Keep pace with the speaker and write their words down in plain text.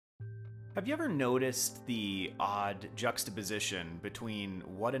Have you ever noticed the odd juxtaposition between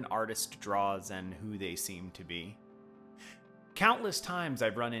what an artist draws and who they seem to be? Countless times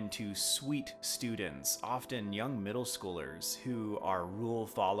I've run into sweet students, often young middle schoolers, who are rule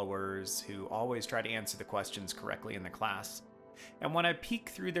followers, who always try to answer the questions correctly in the class. And when I peek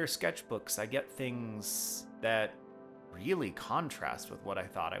through their sketchbooks, I get things that really contrast with what I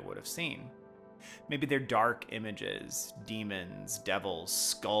thought I would have seen. Maybe they're dark images, demons, devils,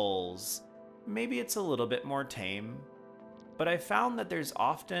 skulls. Maybe it's a little bit more tame. But I found that there's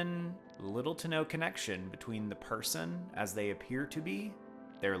often little to no connection between the person as they appear to be,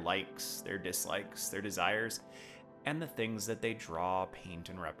 their likes, their dislikes, their desires, and the things that they draw, paint,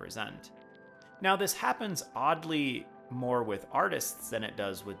 and represent. Now, this happens oddly more with artists than it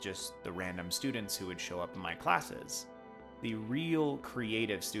does with just the random students who would show up in my classes. The real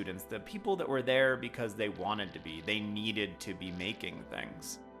creative students, the people that were there because they wanted to be, they needed to be making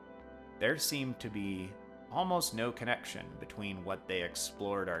things. There seemed to be almost no connection between what they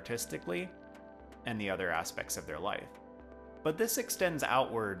explored artistically and the other aspects of their life. But this extends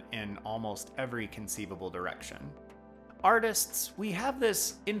outward in almost every conceivable direction. Artists, we have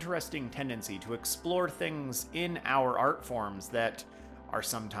this interesting tendency to explore things in our art forms that are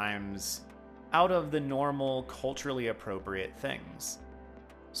sometimes out of the normal, culturally appropriate things.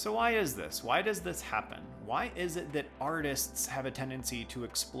 So why is this? Why does this happen? Why is it that artists have a tendency to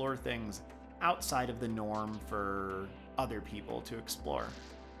explore things outside of the norm for other people to explore?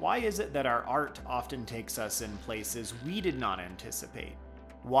 Why is it that our art often takes us in places we did not anticipate?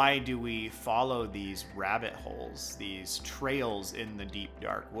 Why do we follow these rabbit holes, these trails in the deep,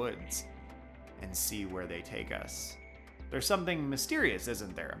 dark woods, and see where they take us? There's something mysterious,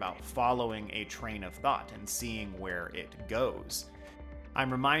 isn't there, about following a train of thought and seeing where it goes.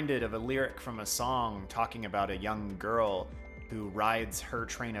 I'm reminded of a lyric from a song talking about a young girl who rides her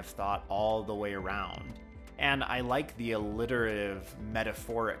train of thought all the way around. And I like the alliterative,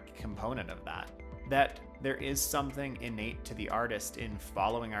 metaphoric component of that. That there is something innate to the artist in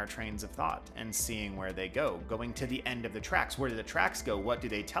following our trains of thought and seeing where they go, going to the end of the tracks. Where do the tracks go? What do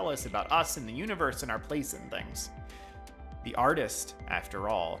they tell us about us and the universe and our place in things? The artist, after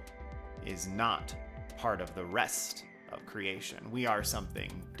all, is not part of the rest of creation. We are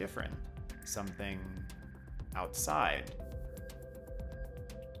something different, something outside.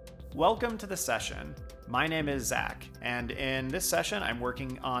 Welcome to the session. My name is Zach, and in this session I'm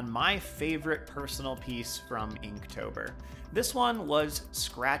working on my favorite personal piece from Inktober. This one was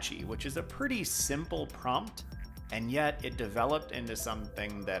Scratchy, which is a pretty simple prompt, and yet it developed into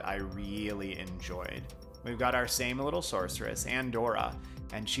something that I really enjoyed. We've got our same little sorceress, Andora,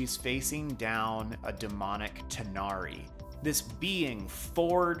 and she's facing down a demonic Tenari, this being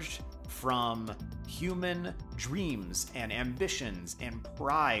forged from human dreams and ambitions and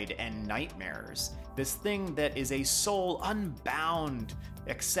pride and nightmares. This thing that is a soul unbound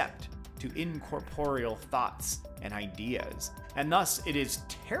except to incorporeal thoughts and ideas. And thus it is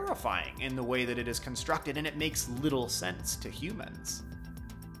terrifying in the way that it is constructed, and it makes little sense to humans.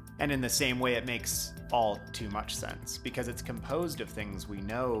 And in the same way, it makes all too much sense, because it's composed of things we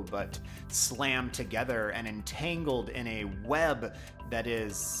know, but slammed together and entangled in a web that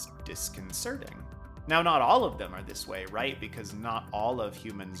is disconcerting. Now, not all of them are this way, right? Because not all of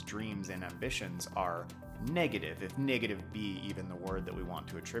humans' dreams and ambitions are negative, if negative be even the word that we want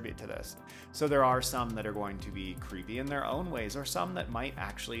to attribute to this. So there are some that are going to be creepy in their own ways, or some that might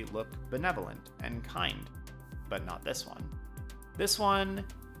actually look benevolent and kind, but not this one. This one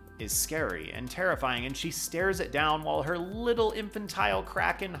is scary and terrifying, and she stares it down while her little infantile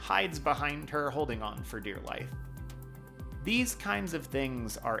kraken hides behind her, holding on for dear life. These kinds of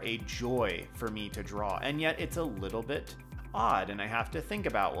things are a joy for me to draw, and yet it's a little bit odd, and I have to think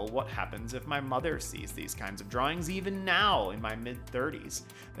about, well, what happens if my mother sees these kinds of drawings even now in my mid-30s?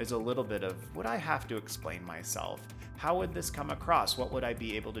 There's a little bit of, would I have to explain myself? How would this come across? What would I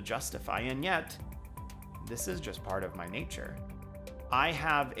be able to justify? And yet, this is just part of my nature. I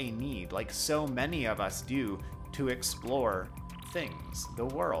have a need, like so many of us do, to explore things, the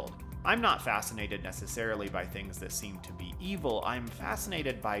world. I'm not fascinated necessarily by things that seem to be evil. I'm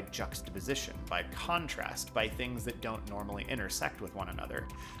fascinated by juxtaposition, by contrast, by things that don't normally intersect with one another,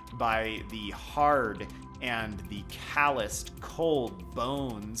 by the hard and the calloused, cold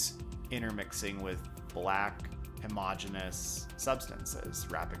bones intermixing with black, homogeneous substances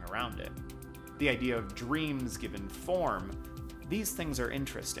wrapping around it. The idea of dreams given form. These things are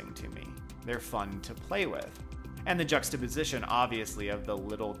interesting to me. They're fun to play with. And the juxtaposition, obviously, of the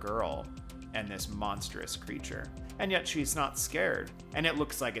little girl and this monstrous creature. And yet she's not scared. And it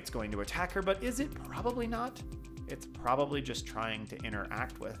looks like it's going to attack her, but is it? Probably not. It's probably just trying to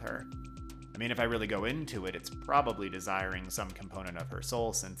interact with her. I mean, if I really go into it, it's probably desiring some component of her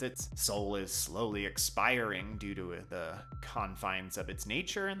soul, since its soul is slowly expiring due to the confines of its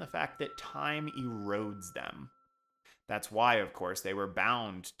nature and the fact that time erodes them. That's why, of course, they were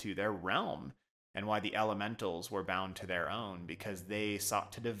bound to their realm, and why the elementals were bound to their own, because they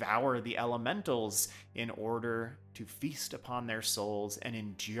sought to devour the elementals in order to feast upon their souls and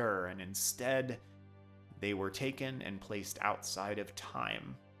endure, and instead they were taken and placed outside of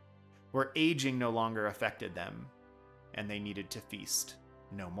time, where aging no longer affected them, and they needed to feast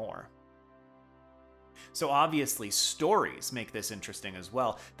no more. So obviously stories make this interesting as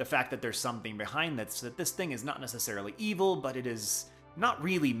well. The fact that there's something behind this, that this thing is not necessarily evil, but it is not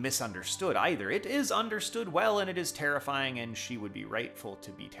really misunderstood either. It is understood well, and it is terrifying, and she would be rightful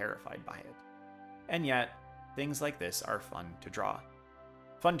to be terrified by it. And yet, things like this are fun to draw.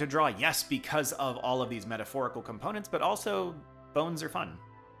 Fun to draw, yes, because of all of these metaphorical components, but also bones are fun.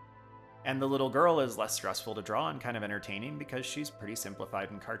 And the little girl is less stressful to draw and kind of entertaining because she's pretty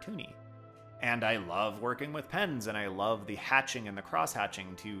simplified and cartoony. And I love working with pens, and I love the hatching and the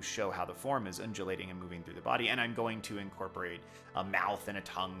cross-hatching to show how the form is undulating and moving through the body, and I'm going to incorporate a mouth and a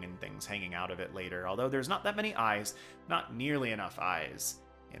tongue and things hanging out of it later, although there's not that many eyes, not nearly enough eyes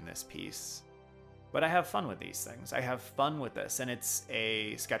in this piece. But I have fun with these things. I have fun with this, and it's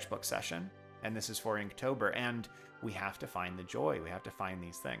a sketchbook session, and this is for Inktober, and we have to find the joy. We have to find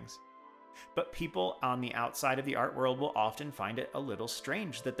these things. But people on the outside of the art world will often find it a little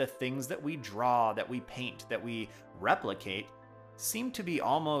strange that the things that we draw, that we paint, that we replicate seem to be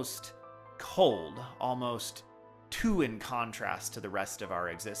almost cold, almost too in contrast to the rest of our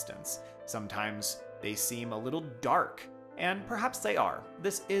existence. Sometimes they seem a little dark, and perhaps they are.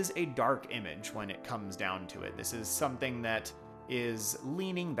 This is a dark image when it comes down to it. This is something that is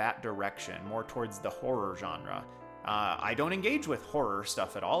leaning that direction, more towards the horror genre. I don't engage with horror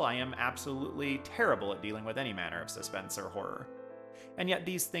stuff at all. I am absolutely terrible at dealing with any manner of suspense or horror. And yet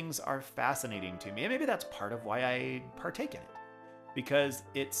these things are fascinating to me, and maybe that's part of why I partake in it, because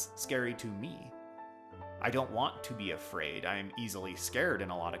it's scary to me. I don't want to be afraid. I am easily scared in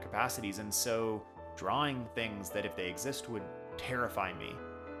a lot of capacities, and so drawing things that, if they exist, would terrify me,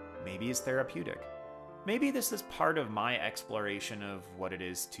 maybe is therapeutic. Maybe this is part of my exploration of what it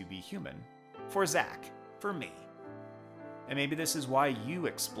is to be human. For Zach, for me. And maybe this is why you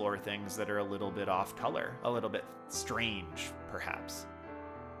explore things that are a little bit off color, a little bit strange, perhaps.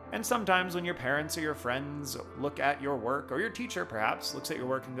 And sometimes when your parents or your friends look at your work, or your teacher perhaps looks at your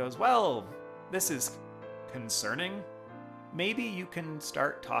work and goes, well, this is concerning, maybe you can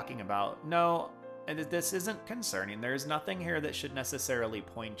start talking about, no, this isn't concerning. There's nothing here that should necessarily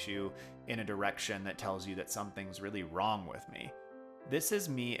point you in a direction that tells you that something's really wrong with me. This is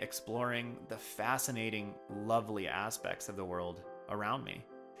me exploring the fascinating, lovely aspects of the world around me.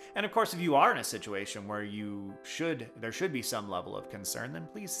 And of course, if you are in a situation where there should be some level of concern, then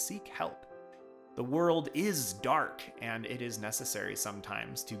please seek help. The world is dark, and it is necessary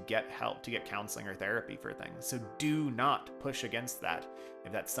sometimes to get help, to get counseling or therapy for things. So do not push against that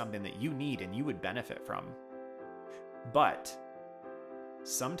if that's something that you need and you would benefit from. But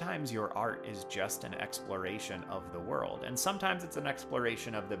sometimes your art is just an exploration of the world, and sometimes it's an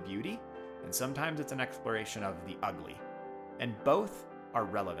exploration of the beauty, and sometimes it's an exploration of the ugly. And both are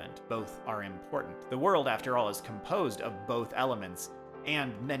relevant, both are important. The world, after all, is composed of both elements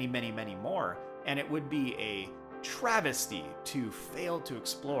and many, many, many more, and it would be a travesty to fail to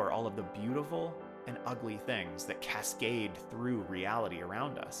explore all of the beautiful and ugly things that cascade through reality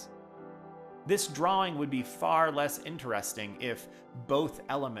around us. This drawing would be far less interesting if both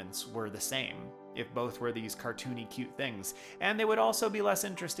elements were the same, if both were these cartoony, cute things, and they would also be less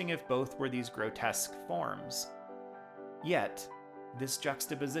interesting if both were these grotesque forms. Yet, this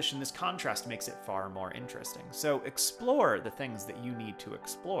juxtaposition, this contrast makes it far more interesting. So explore the things that you need to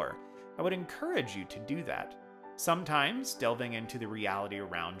explore. I would encourage you to do that. Sometimes delving into the reality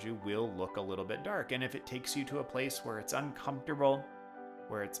around you will look a little bit dark, and if it takes you to a place where it's uncomfortable,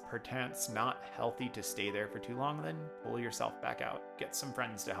 where it's perchance not healthy to stay there for too long, then pull yourself back out. Get some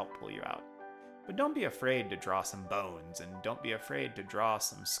friends to help pull you out. But don't be afraid to draw some bones, and don't be afraid to draw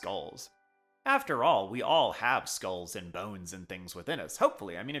some skulls. After all, we all have skulls and bones and things within us,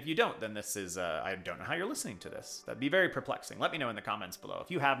 hopefully. I mean, if you don't, then this is, I don't know how you're listening to this. That'd be very perplexing. Let me know in the comments below.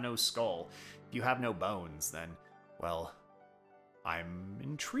 If you have no skull, if you have no bones, then, well, I'm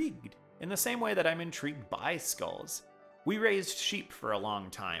intrigued. In the same way that I'm intrigued by skulls. We raised sheep for a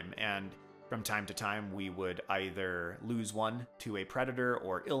long time, and from time to time we would either lose one to a predator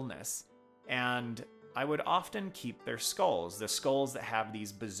or illness, and I would often keep their skulls, the skulls that have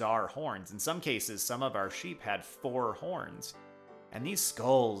these bizarre horns. In some cases, some of our sheep had 4 horns, And these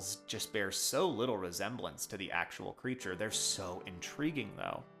skulls just bear so little resemblance to the actual creature. They're so intriguing,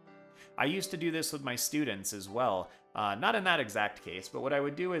 though. I used to do this with my students as well. Not in that exact case, but what I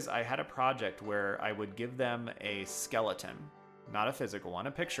would do is I had a project where I would give them a skeleton, not a physical one,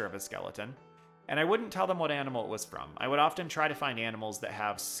 a picture of a skeleton, and I wouldn't tell them what animal it was from. I would often try to find animals that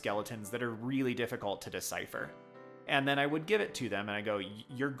have skeletons that are really difficult to decipher. And then I would give it to them and I go,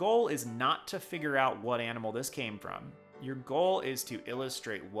 your goal is not to figure out what animal this came from. Your goal is to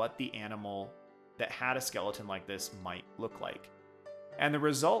illustrate what the animal that had a skeleton like this might look like. And the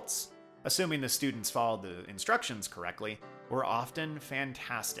results, assuming the students followed the instructions correctly, were often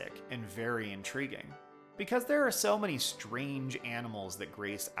fantastic and very intriguing. Because there are so many strange animals that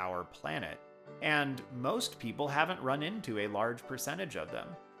grace our planet, and most people haven't run into a large percentage of them.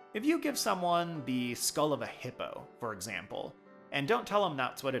 If you give someone the skull of a hippo, for example, and don't tell them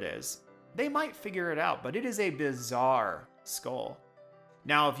that's what it is, they might figure it out, but it is a bizarre skull.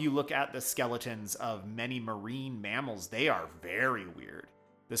 Now, if you look at the skeletons of many marine mammals, they are very weird.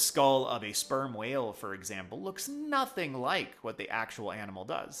 The skull of a sperm whale, for example, looks nothing like what the actual animal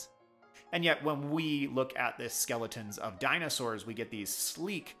does. And yet, when we look at the skeletons of dinosaurs, we get these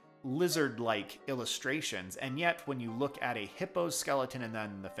sleek, lizard-like illustrations. And yet, when you look at a hippo skeleton and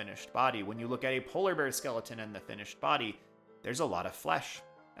then the finished body, when you look at a polar bear skeleton and the finished body, there's a lot of flesh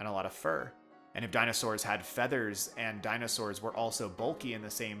and a lot of fur. And if dinosaurs had feathers and dinosaurs were also bulky in the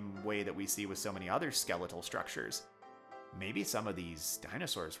same way that we see with so many other skeletal structures, maybe some of these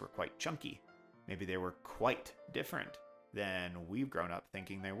dinosaurs were quite chunky. Maybe they were quite different than we've grown up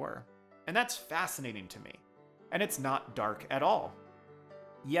thinking they were. And that's fascinating to me. And it's not dark at all.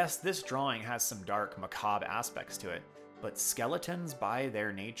 Yes, this drawing has some dark, macabre aspects to it, but skeletons by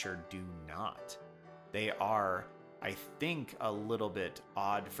their nature do not. They are, I think, a little bit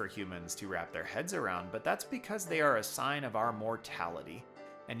odd for humans to wrap their heads around, but that's because they are a sign of our mortality.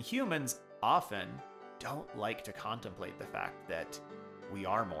 And humans often don't like to contemplate the fact that we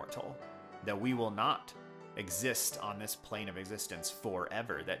are mortal, that we will not exist on this plane of existence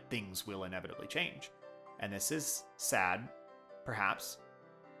forever, that things will inevitably change. And this is sad, perhaps,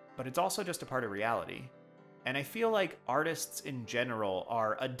 but it's also just a part of reality. And I feel like artists in general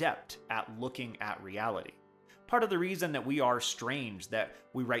are adept at looking at reality. Part of the reason that we are strange, that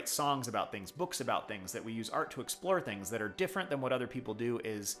we write songs about things, books about things, that we use art to explore things that are different than what other people do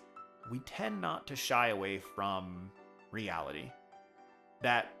is we tend not to shy away from reality.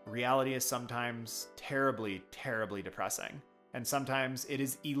 That reality is sometimes terribly, terribly depressing. And sometimes it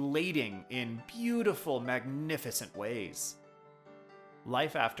is elating in beautiful, magnificent ways.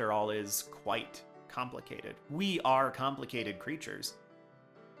 Life, after all, is quite complicated. We are complicated creatures.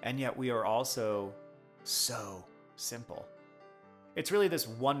 And yet we are also so simple. It's really this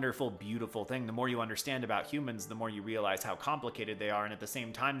wonderful, beautiful thing. The more you understand about humans, the more you realize how complicated they are, and at the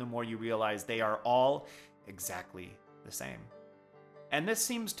same time, the more you realize they are all exactly the same. And this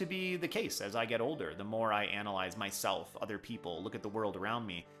seems to be the case as I get older. The more I analyze myself, other people, look at the world around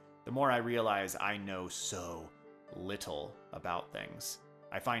me, the more I realize I know so little about things.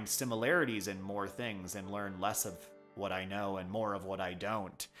 I find similarities in more things and learn less of what I know and more of what I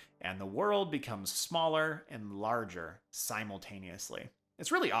don't. And the world becomes smaller and larger simultaneously.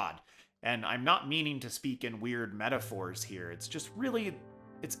 It's really odd. And I'm not meaning to speak in weird metaphors here. It's just really,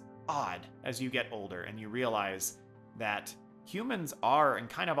 it's odd as you get older and you realize that humans are and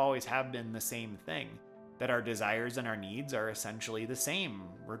kind of always have been the same thing. That our desires and our needs are essentially the same,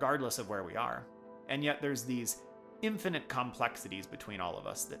 regardless of where we are. And yet there's these infinite complexities between all of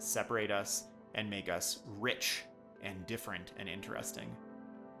us that separate us and make us rich and different and interesting.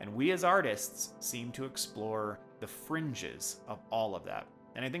 And we as artists seem to explore the fringes of all of that.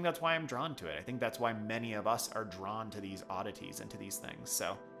 And I think that's why I'm drawn to it. I think that's why many of us are drawn to these oddities and to these things.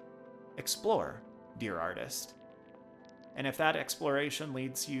 So explore, dear artist. And if that exploration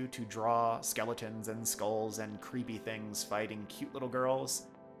leads you to draw skeletons and skulls and creepy things fighting cute little girls,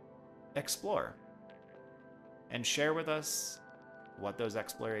 explore. And share with us what those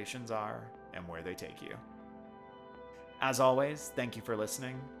explorations are and where they take you. As always, thank you for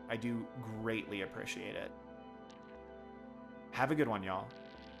listening. I do greatly appreciate it. Have a good one, y'all.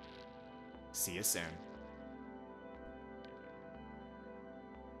 See you soon.